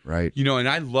standard. Right. You know, and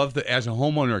I love as a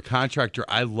homeowner or contractor,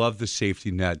 I love the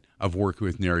safety net of working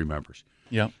with NARI members.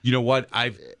 Yeah. You know what?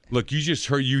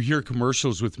 You hear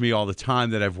commercials with me all the time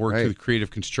that I've worked Right. with Creative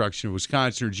Construction of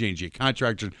Wisconsin or J&J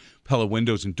Contractors, Pella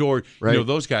Windows and Doors, Right. you know,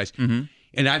 those guys. Mm-hmm.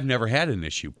 And I've never had an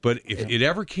issue. But if it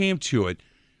ever came to it,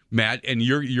 Matt, and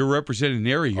you're representing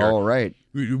NARI here. All right.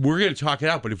 We're going to talk it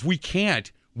out. But if we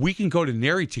can't, we can go to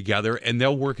NARI together, and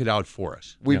they'll work it out for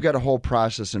us. We've got a whole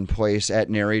process in place at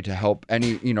NARI to help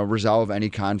resolve any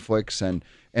conflicts, and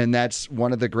that's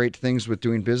one of the great things with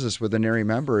doing business with a NARI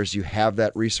member is you have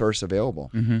that resource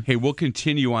available. Mm-hmm. Hey, we'll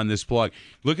continue on this blog.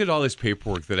 Look at all this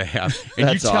paperwork that I have, and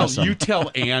That's awesome. You tell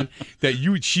Ann that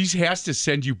she has to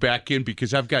send you back in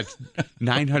because I've got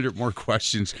 900 more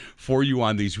questions for you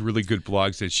on these really good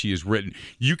blogs that she has written.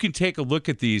 You can take a look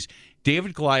at these,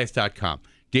 davidgoliath.com.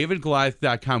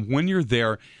 davidgoliath.com. When you're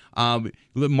there,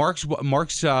 Mark's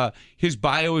his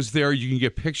bio is there. You can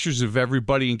get pictures of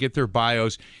everybody and get their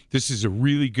bios. This is a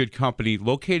really good company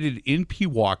located in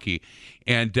Milwaukee.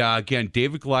 And again,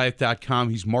 davidgoliath.com.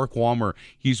 He's Mark Walmer.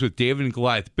 He's with David and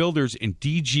Goliath Builders and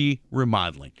DG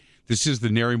Remodeling. This is the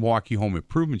NARI Milwaukee Home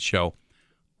Improvement Show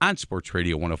on Sports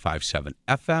Radio 105.7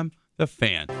 FM, The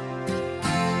Fan.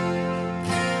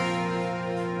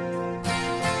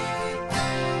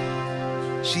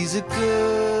 She's a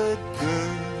good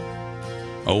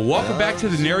girl. Welcome back to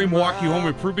the NARI Milwaukee Home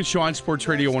Improvement Show on Sports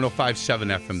Radio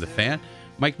 105.7 FM, The Fan.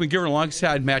 Mike McGivern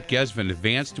alongside Matt Gesvin,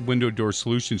 Advanced Window Door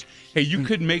Solutions. Hey, you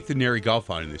couldn't make the NARI golf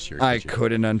outing this year, I did you?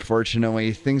 couldn't,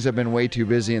 unfortunately. Things have been way too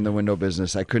busy in the window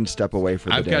business. I couldn't step away for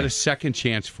the I've day. got a second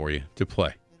chance for you to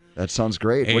play. That sounds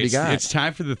great. Hey, what do you got? It's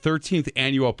time for the 13th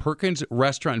annual Perkins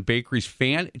Restaurant and Bakery's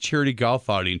Fan Charity Golf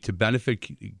Outing to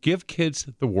benefit Give Kids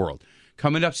the World.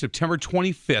 Coming up September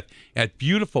 25th at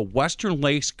beautiful Western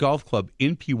Lakes Golf Club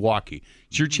in Milwaukee.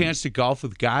 It's your chance to golf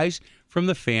with guys from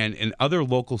the Fan and other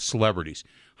local celebrities.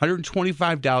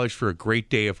 $125 for a great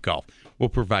day of golf. We'll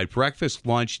provide breakfast,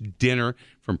 lunch, dinner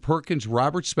from Perkins,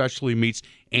 Roberts Specialty Meats,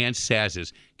 and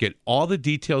Saz's. Get all the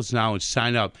details now and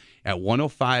sign up at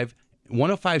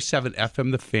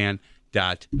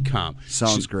 1057fmthefan.com.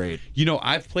 Sounds great. You know,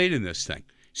 I've played in this thing.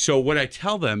 So what I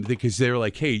tell them, because they're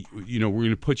like, hey, you know, we're going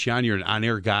to put you on. You're an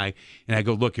on-air guy. And I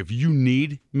go, look, if you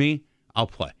need me, I'll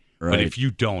play. Right. But if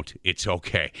you don't, it's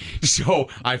okay. So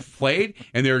I've played,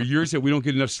 and there are years that we don't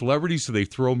get enough celebrities, so they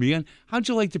throw me in. How'd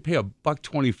you like to pay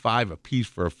 $125 a piece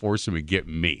for a foursome and get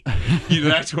me? You know,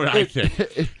 that's what I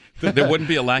think. There wouldn't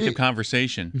be a lack of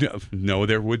conversation. No,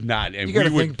 there would not. And You got to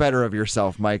we would think better of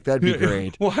yourself, Mike. That'd be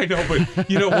great. Well, I know, but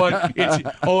you know what?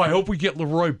 I hope we get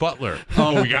Leroy Butler.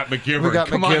 Oh, we got McGivern. We got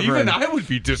Come on, McGivern. even I would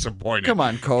be disappointed. Come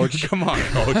on, Coach. Come on,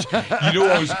 Coach. You know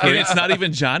what was And great? it's not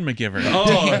even John McGivern.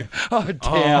 Oh, Oh,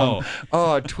 damn.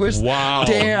 Oh, twist. Wow.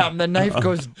 Damn, the knife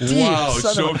goes deep. wow.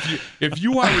 Son So of if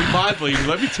you want remodeling,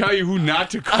 let me tell you who not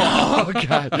to call. Oh,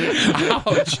 God.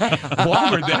 Ouch.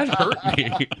 Walmer, that hurt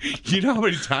me. You know how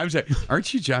many times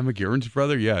aren't you John McGivern's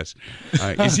brother? Yes.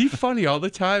 Is he funny all the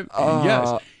time?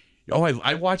 Yes. Oh,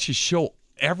 I watch his show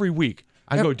every week.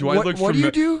 I go, do I look what do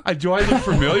you do? Do I look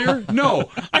familiar? No.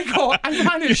 I'm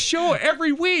on his show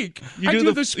every week. I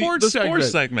do the sports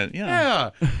segment. Yeah.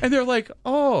 Yeah. And they're like,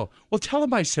 oh, well, tell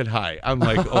him I said hi. I'm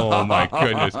like, oh, my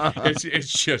goodness.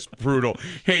 It's just brutal.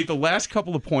 Hey, the last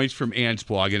couple of points from Ann's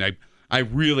blog, and I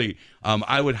really,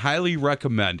 I would highly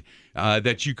recommend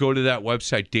that you go to that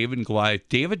website, David and Goliath,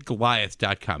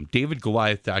 davidgoliath.com,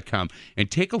 davidgoliath.com, and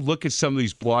take a look at some of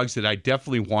these blogs that I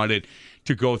definitely wanted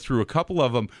to go through. A couple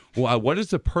of them. What is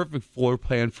the perfect floor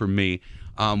plan for me?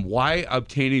 Why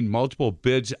obtaining multiple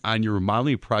bids on your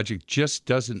remodeling project just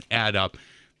doesn't add up.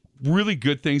 Really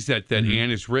good things that Ann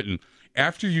has written.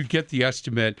 After you get the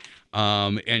estimate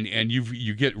and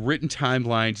you get written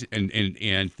timelines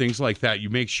and things like that, you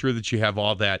make sure that you have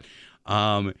all that.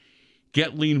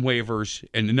 Get lien waivers.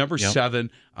 And number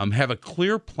 7, have a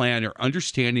clear plan or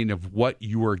understanding of what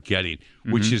you are getting,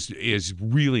 which is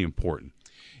really important.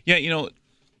 Yeah, you know,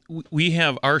 we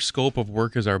have our scope of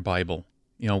work as our Bible.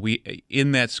 You know,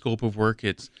 in that scope of work,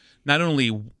 it's not only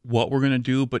what we're going to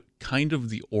do, but kind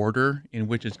of the order in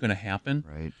which it's going to happen.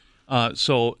 Right.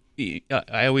 So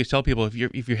I always tell people, if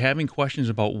you're having questions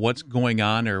about what's going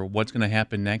on or what's going to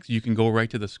happen next, you can go right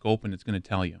to the scope and it's going to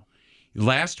tell you.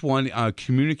 Last one,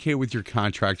 communicate with your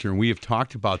contractor, and we have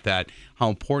talked about that, how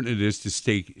important it is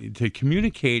to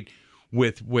communicate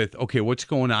with okay, what's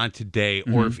going on today,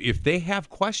 or if they have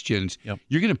questions,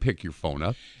 you're going to pick your phone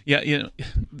up. Yeah,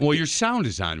 Well, your sound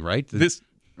is on, right? This.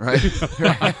 Right?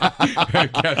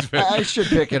 I should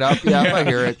pick it up. Yeah, if I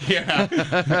hear it. Yeah.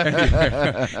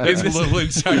 It's a little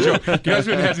inside joke.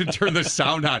 Gasman hasn't turned the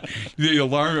sound on. The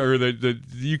alarm or the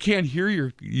you can't hear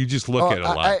you just look at it a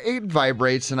lot. It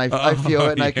vibrates and I feel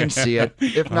it and I can see it.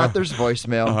 If not, there's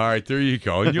voicemail. All right, there you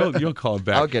go. And you'll call it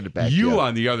back. I'll get it back. You,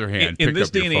 on the other hand, in pick this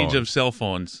up day your and age phone. of cell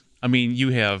phones, I mean, you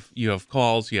have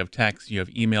calls, you have texts, you have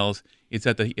emails. It's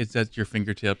at your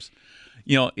fingertips.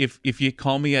 If you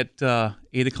call me at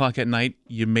 8:00 at night,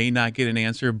 you may not get an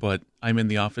answer, but I'm in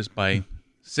the office by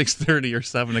 6:30 or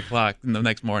 7:00 in the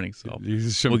next morning. So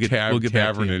There's some we'll get back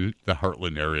tavern to you. in the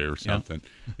Heartland area or something.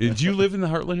 Do you live in the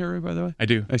Heartland area, by the way? I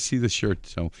do. I see the shirt.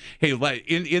 So, hey,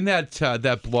 in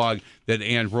that blog that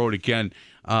Ann wrote again,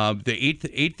 the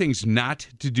eight things not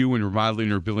to do when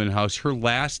remodeling or building a house.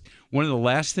 One of the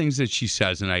last things that she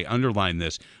says, and I underline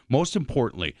this, most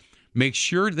importantly, make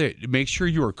sure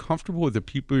you are comfortable with the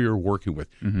people you're working with.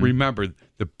 Remember,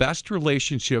 the best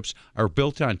relationships are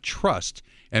built on trust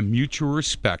and mutual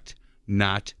respect,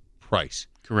 not price.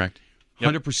 Correct.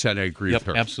 100%, I agree with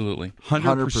her. Absolutely.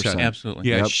 100%. Absolutely.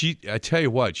 Yeah, Yep. I tell you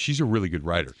what, she's a really good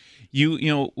writer.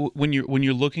 When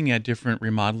you're looking at different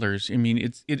remodelers, I mean,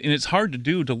 it's hard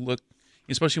to look,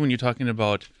 especially when you're talking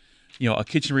about a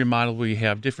kitchen remodel where you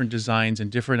have different designs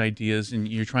and different ideas, and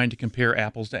you're trying to compare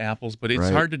apples to apples, but it's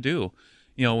hard to do.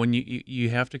 When you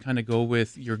have to kind of go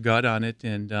with your gut on it,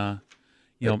 and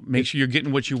make sure you're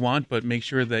getting what you want, but make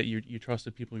sure that you trust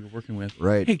the people you're working with.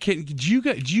 Right. Hey, do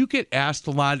you get asked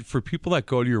a lot for people that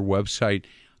go to your website?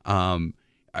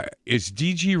 Is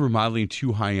DG Remodeling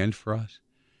too high end for us?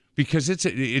 Because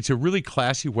it's a really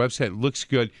classy website. It looks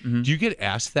good. Do you get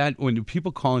asked that when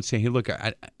people call and say, "Hey, look,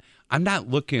 I'm not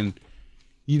looking,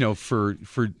 for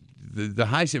the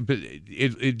highest," but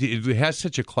it has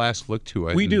such a class look to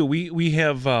it. We do. We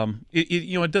have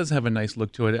it does have a nice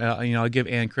look to it. I'll give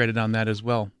Ann credit on that as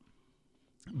well.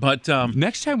 But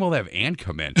next time we'll have Ann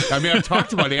come in. I mean, I've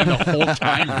talked about Ann the whole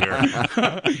time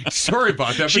here. Sorry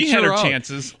about that. She but had you're her out.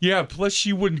 chances. Yeah, plus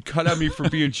she wouldn't cut on me for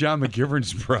being John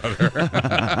McGivern's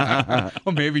brother.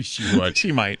 Well, maybe she would.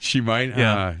 She might. She might?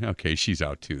 Yeah. Okay, she's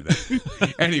out too then.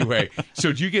 Anyway,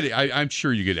 so do you get I'm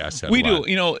sure you get asked that We a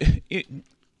lot. do.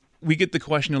 We get the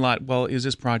question a lot, well, is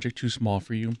this project too small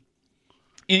for you?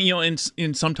 And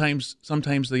sometimes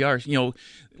they are.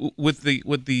 With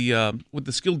the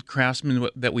skilled craftsmen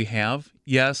that we have,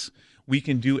 yes, we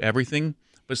can do everything,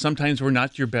 but sometimes we're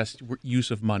not your best use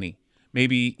of money.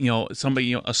 Maybe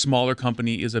somebody a smaller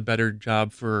company is a better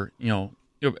job for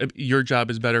your job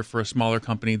is better for a smaller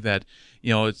company that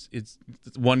it's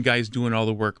one guy's doing all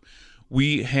the work.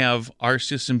 We have our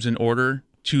systems in order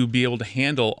to be able to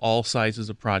handle all sizes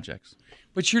of projects.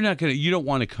 But you don't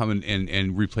want to come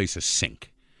and replace a sink.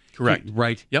 Correct.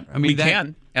 Right? Yep. I mean, we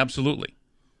can. Absolutely.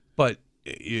 But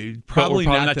Probably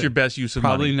not your best use of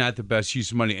money. Probably not the best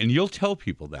use of money. And you'll tell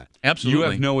people that. Absolutely.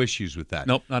 You have no issues with that.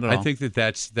 Nope, not at all. I think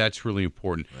that's really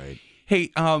important. Right.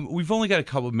 Hey, we've only got a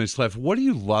couple of minutes left. What do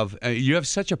you love? You have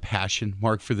such a passion,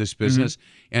 Mark, for this business.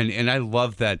 And I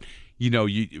love that,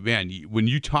 when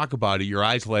you talk about it, your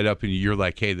eyes light up and you're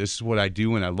like, hey, this is what I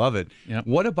do and I love it. Yep.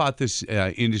 What about this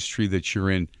industry that you're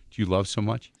in do you love so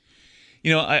much?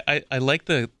 I like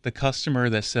the customer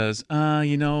that says,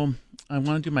 I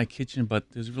want to do my kitchen,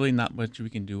 but there's really not much we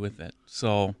can do with it.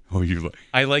 So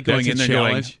I like going in there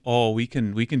going, we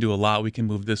can do a lot. We can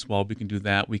move this wall. We can do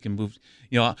that. We can move,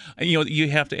 you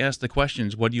have to ask the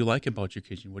questions. What do you like about your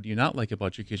kitchen? What do you not like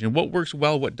about your kitchen? What works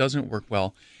well? What doesn't work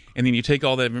well? And then you take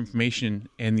all that information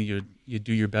and you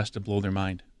do your best to blow their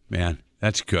mind. Man,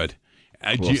 that's good.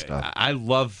 Cool stuff. I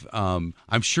love.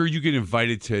 I'm sure you get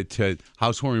invited to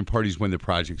housewarming parties when the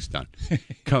project's done.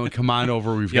 Come on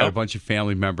over. We've got a bunch of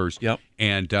family members. Yep.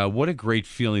 And what a great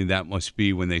feeling that must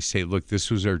be when they say, "Look, this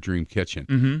was our dream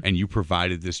kitchen, and you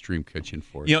provided this dream kitchen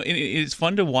for us." It's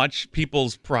fun to watch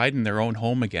people's pride in their own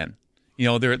home again.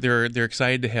 They're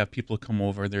excited to have people come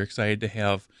over. They're excited to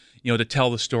have to tell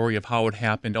the story of how it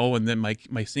happened. Oh, and then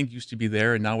my sink used to be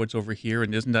there, and now it's over here,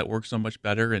 and doesn't that work so much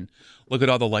better? And look at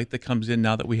all the light that comes in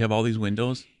now that we have all these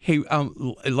windows. Hey,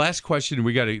 last question.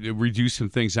 We got to redo some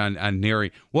things on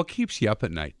NARI. What keeps you up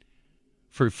at night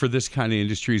for this kind of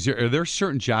industry? Are there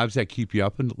certain jobs that keep you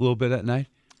up a little bit at night?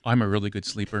 I'm a really good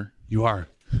sleeper. You are.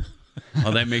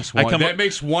 Oh, that makes one. That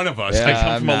makes one of us. I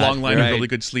come from a long line of really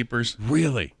good sleepers.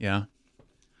 Really? Yeah.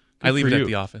 I leave for it you. at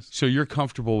the office. So you're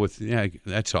comfortable with,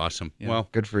 that's awesome. Yeah. Well,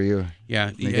 Good for you.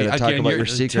 yeah. You gotta talk about your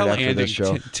secret tell after Andy, this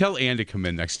show. Tell Ann to come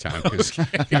in next time, because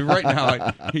right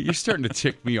now you're starting to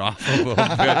tick me off a little bit.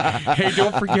 Hey,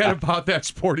 don't forget about that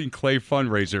Sporting Clay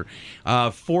fundraiser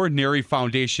for NARI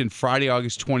Foundation, Friday,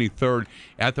 August 23rd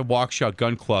at the Waukesha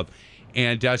Gun Club.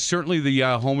 And certainly the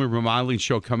home and remodeling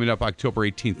show coming up October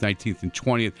 18th, 19th, and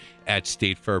 20th at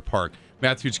State Fair Park.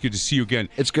 Matthew, it's good to see you again.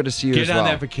 It's good to see you Get as on well.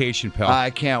 that vacation, pal.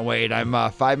 I can't wait. I'm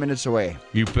 5 minutes away.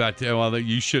 You bet. Well,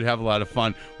 you should have a lot of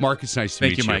fun. Mark, it's nice to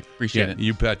meet you. Thank you, Mike. Appreciate it.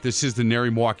 You bet. This is the NARI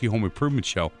Milwaukee Home Improvement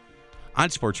Show on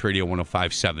Sports Radio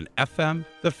 105.7 FM,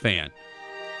 The Fan.